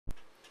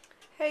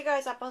Hey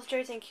guys,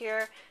 Showstring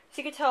here. As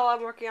you can tell,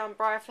 I'm working on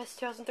BreyerFest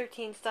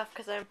 2013 stuff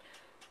because I'm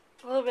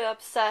a little bit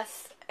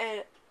obsessed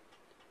and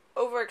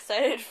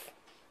overexcited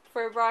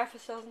for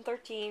BreyerFest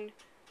 2013,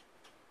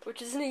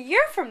 which is in a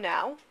year from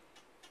now,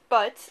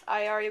 but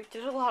I already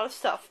did a lot of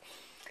stuff.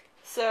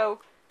 So,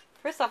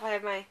 first off, I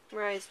have my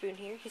Mariah spoon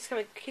here. He's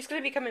going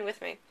to be coming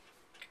with me.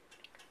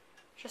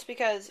 Just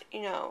because,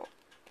 you know,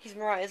 he's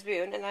Mariah's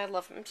Boone and I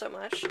love him so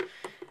much.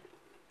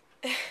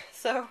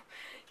 So,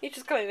 he's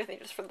just coming with me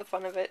just for the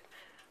fun of it.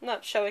 I'm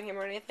not showing him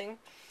or anything.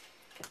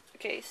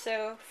 Okay,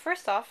 so,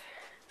 first off,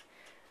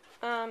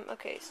 at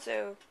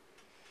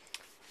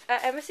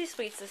MSC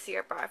Sweets this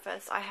year at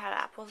BreyerFest, I had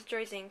apples,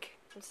 cherries, ink,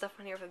 and stuff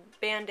on here with a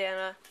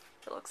bandana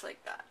that looks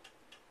like that.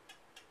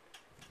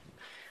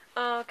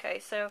 Okay,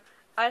 so,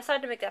 I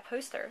decided to make that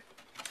poster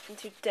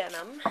into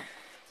denim. So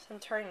I'm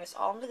turning this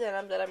all into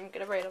denim that I'm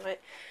going to write on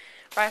it.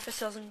 BreyerFest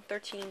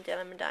 2013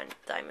 Denim and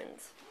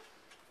Diamonds.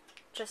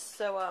 Just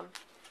so,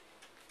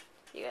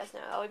 you guys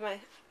know. I'll leave my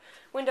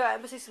window at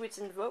Embassy Suites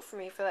and vote for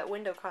me for that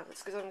window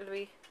contest, because I'm going to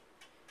be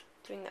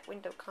doing that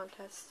window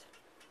contest.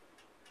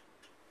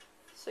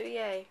 So,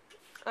 yay.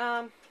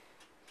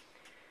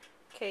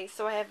 Okay,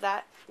 so I have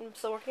that. I'm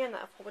still working on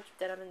that. A whole bunch of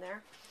denim in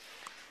there.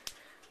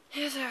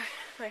 Here's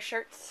my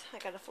shirts. I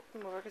gotta flip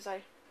them over because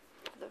I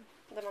have them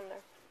on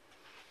the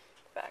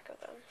back of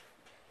them.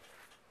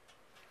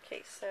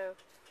 Okay, so,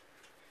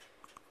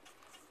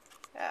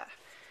 yeah.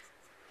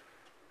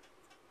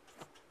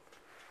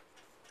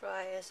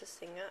 Why is this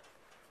thing not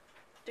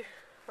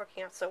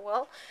working out so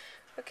well?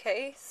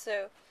 Okay,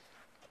 so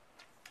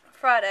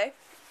Friday,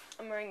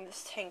 I'm wearing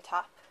this tank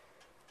top.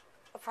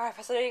 Friday,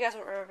 I know you guys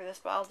won't remember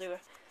this, but I'll do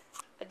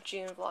a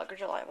June vlog or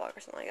July vlog or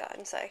something like that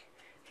and say,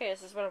 hey,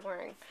 this is what I'm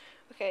wearing.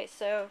 Okay,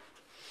 so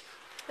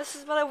this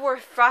is what I wore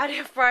Friday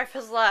of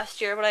BreyerFest last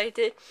year, but I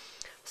did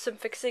some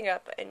fixing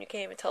up, and you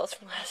can't even tell it's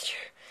from last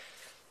year.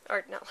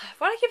 Or not last.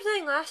 Why do I keep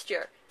saying last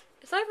year?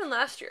 It's not even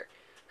last year.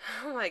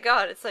 Oh my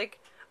god, it's like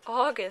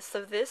August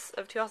of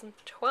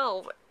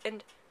 2012,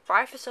 and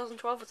BreyerFest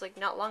 2012 was like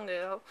not long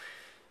ago.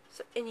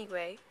 So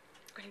anyway,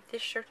 I have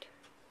this shirt.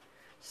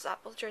 This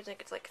apple jersey,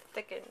 it's like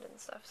thickened and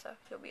stuff, so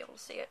you'll be able to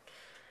see it.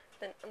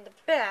 Then on the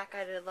back,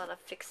 I did a lot of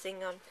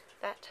fixing on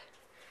that.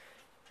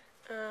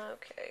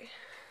 Okay.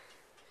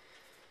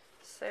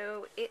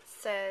 So it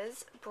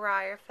says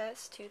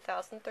BreyerFest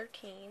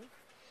 2013.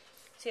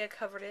 See, I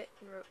covered it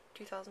and wrote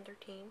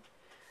 2013.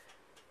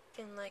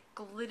 In like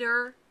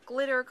glitter.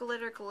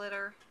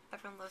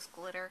 Everyone loves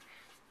glitter.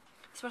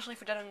 Especially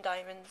for denim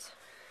diamonds.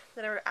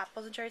 Then I wrote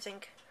apples and cherries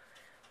ink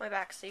on my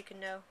back so you can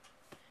know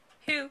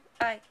who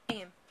I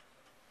am.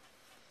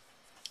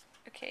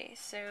 Okay,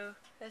 so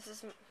this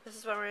is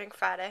what I'm wearing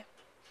Friday.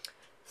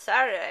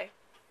 Saturday,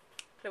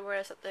 I'm gonna wear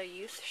this at the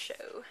youth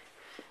show.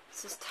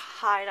 This is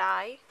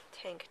tie-dye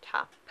tank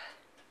top.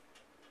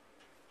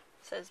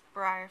 It says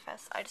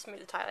BreyerFest. I just made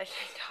the tie-dye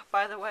tank top,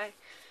 by the way.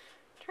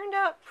 Turned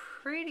out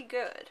pretty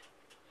good.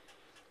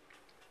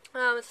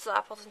 This is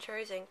apples and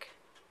cherries ink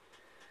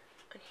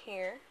on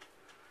here,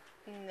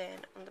 and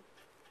then on the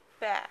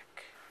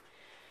back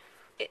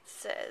it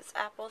says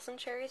apples and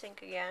cherries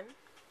ink again,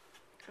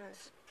 and this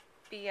is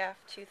BF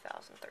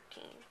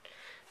 2013.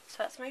 So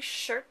that's my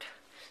shirt.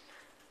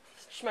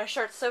 That's my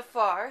shirt so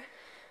far.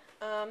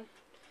 Now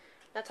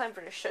time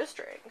for the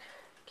Showstring.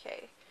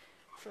 Okay,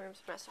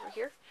 room's a mess over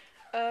here.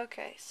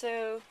 Okay,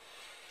 so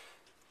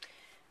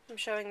I'm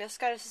showing this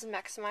guy. This is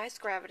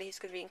Maximized Gravity. He's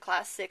going to be in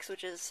Class 6,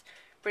 which is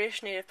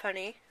British Native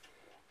Pony.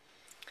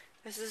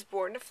 This is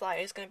Born to Fly.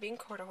 He's going to be in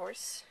Quarter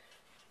Horse.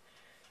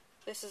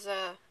 This is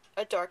a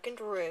Darkened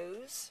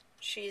Rose.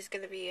 She's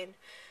going to be in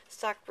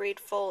Stock Breed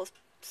Full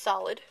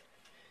Solid.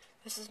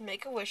 This is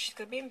Make-A-Wish. She's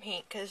going to be in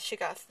pink because she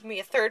got me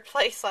a 3rd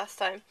place last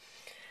time.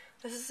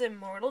 This is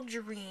Immortal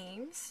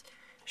Dreams.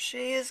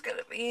 She is going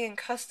to be in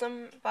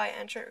Custom by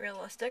Entrant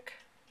Realistic.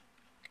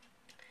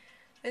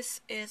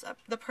 This is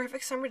The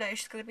Perfect Summer Day.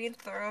 She's going to be in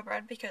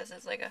Thoroughbred because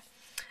it's like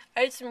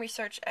I did some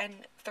research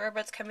and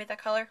Thoroughbreds can be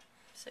that color.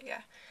 So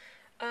yeah.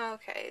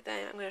 Okay,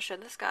 then I'm going to show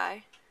this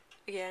guy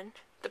again.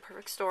 The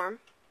Perfect Storm.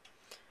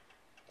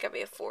 Got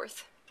me a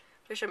 4th.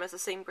 I show him as the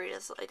same breed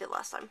as I did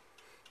last time.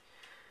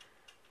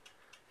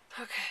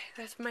 Okay,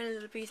 that's my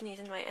little bee's knees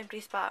in my empty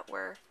spot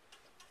where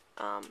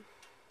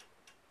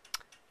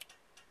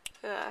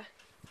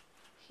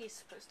he's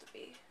supposed to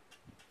be.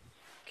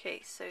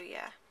 Okay, so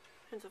yeah.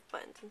 Tons of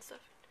buttons and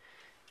stuff.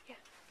 Yeah.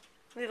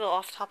 A little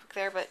off topic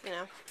there, but you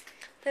know.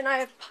 Then I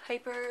have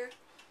Piper.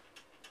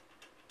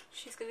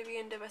 She's gonna be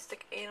in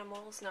Domestic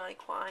Animals, not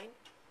Equine.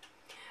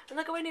 And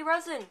look at my new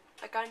resin!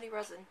 I got a new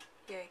resin.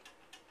 Yay.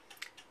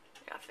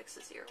 I gotta fix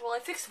his ear. Well, I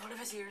fixed one of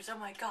his ears, oh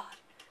my god.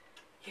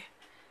 Yeah.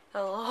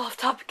 A little off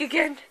topic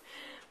again.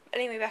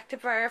 Anyway, back to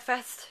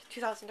BreyerFest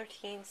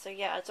 2013. So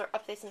yeah, it's our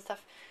updates and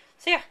stuff.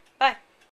 So yeah, bye.